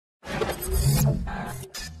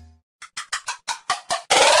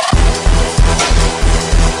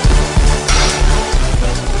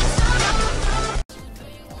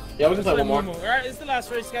Yeah, we can play one more. Alright, it's the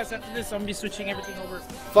last race, guys. After this, I'm gonna be switching everything over.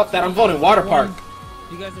 Fuck that, I'm voting Water Park.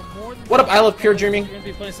 You guys are more than what up, I Love Pure Dreaming? We're gonna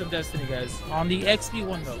be playing some Destiny, guys. On the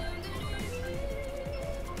XP1 though.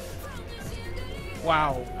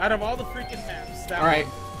 Wow. Out of all the freaking maps. Alright.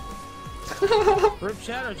 Rip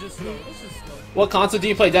chat or just slow? This is slow. What console do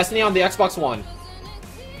you play? Destiny on the Xbox One.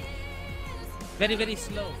 Very, very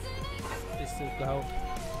slow. This will go.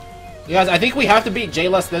 You guys, I think we have to beat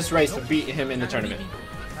J-Less this race to beat him in the tournament.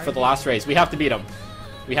 For the last race. We have to beat him.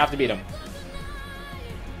 We have to beat him.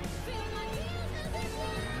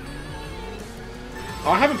 Oh,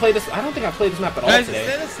 I haven't played this. I don't think I've played this map at all guys, today.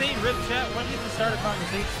 Instead of saying rip chat, why don't you just start a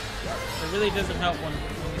conversation? It really doesn't help when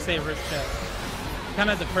you say rip chat. Kind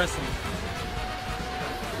of depressing.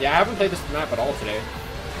 Yeah, I haven't played this map at all today.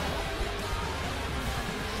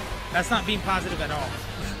 That's not being positive at all.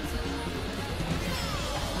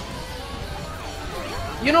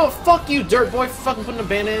 You know what? Fuck you, Dirt Boy, for fucking putting a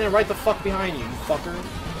bandana right the fuck behind you, you fucker.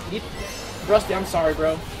 Rusty, I'm sorry,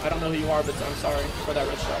 bro. I don't know who you are, but I'm sorry for that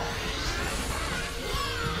red shot.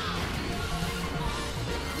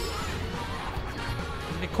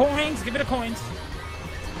 The coins, give me the coins.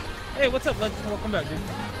 Hey, what's up, Legend? Welcome back, dude.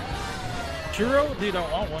 Churro? Dude, I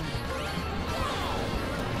want one.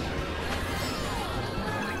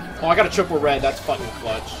 Oh, I got a triple red. That's fucking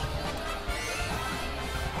clutch.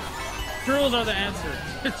 Churros are the answer.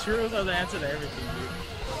 Churros are the answer to everything,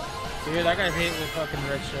 dude. Dude, that guy's hate with fucking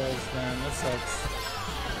red shells, man. That sucks.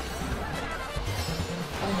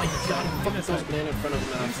 Oh my god, I'm fucking throws banana in front of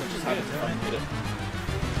him and I'm just having to fucking get it.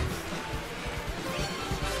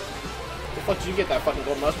 The fuck did you get that fucking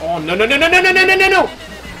gold musk? Oh no no no no no no no no no no!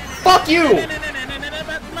 Fuck you!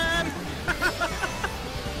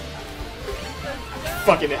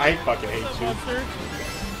 Fucking I fucking hate you.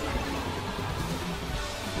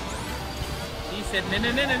 He said no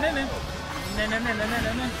no no no no no no no no no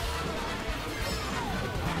no no.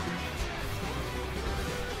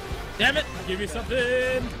 Damn it! Give me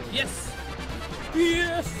something! Yes!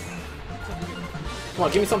 Yes! Come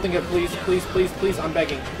on, give me something good, please, please, please, please. I'm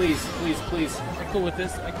begging, please, please, please. I'm cool with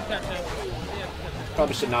this. I can catch up.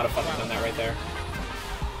 Probably should not have fucking done that right there.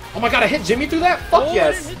 Oh my god, I hit Jimmy through that? Fuck oh,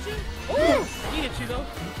 yes! He hit you? Oh, he hit you though.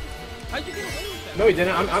 How'd you get away with that? No, he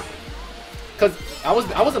didn't. Cause I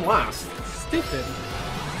wasn't last. Stupid.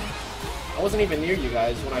 I wasn't even near you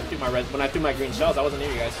guys when I threw my green shells. I wasn't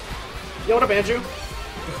near you guys. Yo, what up, Andrew?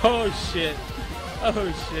 Oh shit.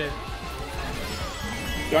 Oh shit.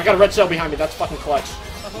 Yo, I got a red shell behind me. That's fucking clutch.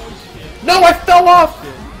 Oh shit. No, I fell off!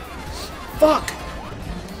 Fuck!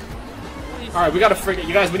 Alright, we gotta freaking...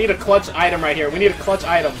 You guys, we need a clutch item right here. We need a clutch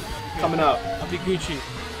item coming up. I'll be Gucci.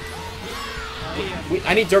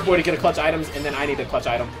 I need Dirt Boy to get a clutch items, and then I need a clutch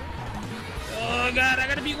item. Oh god, I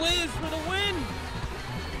gotta be Wiz for the win!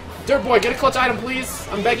 Dirt Boy, get a clutch item, please.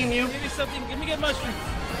 I'm begging you. Give me something. Give me get mushrooms.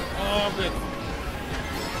 Oh, good.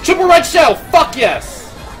 Triple red shell! Fuck yes!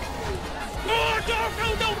 Oh, no,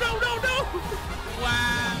 no, no, no, no, no!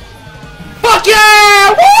 Wow. Fuck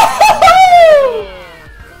yeah! Woo!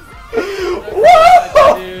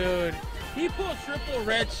 Woo! Dude, he pulled triple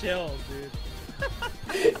red shells, dude.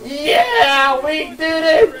 Yeah, we did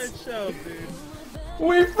it! Red shells, dude.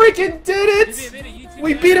 We freaking did it!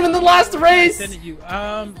 We beat him in the last race! Send it you.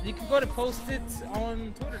 You can go to post it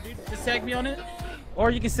on Twitter, dude. Just tag me on it. Or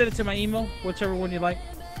you can send it to my email, whichever one you like.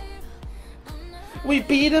 We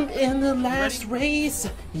beat him in the last race!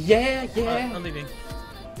 Yeah, yeah. I'm leaving.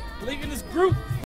 Leaving this group!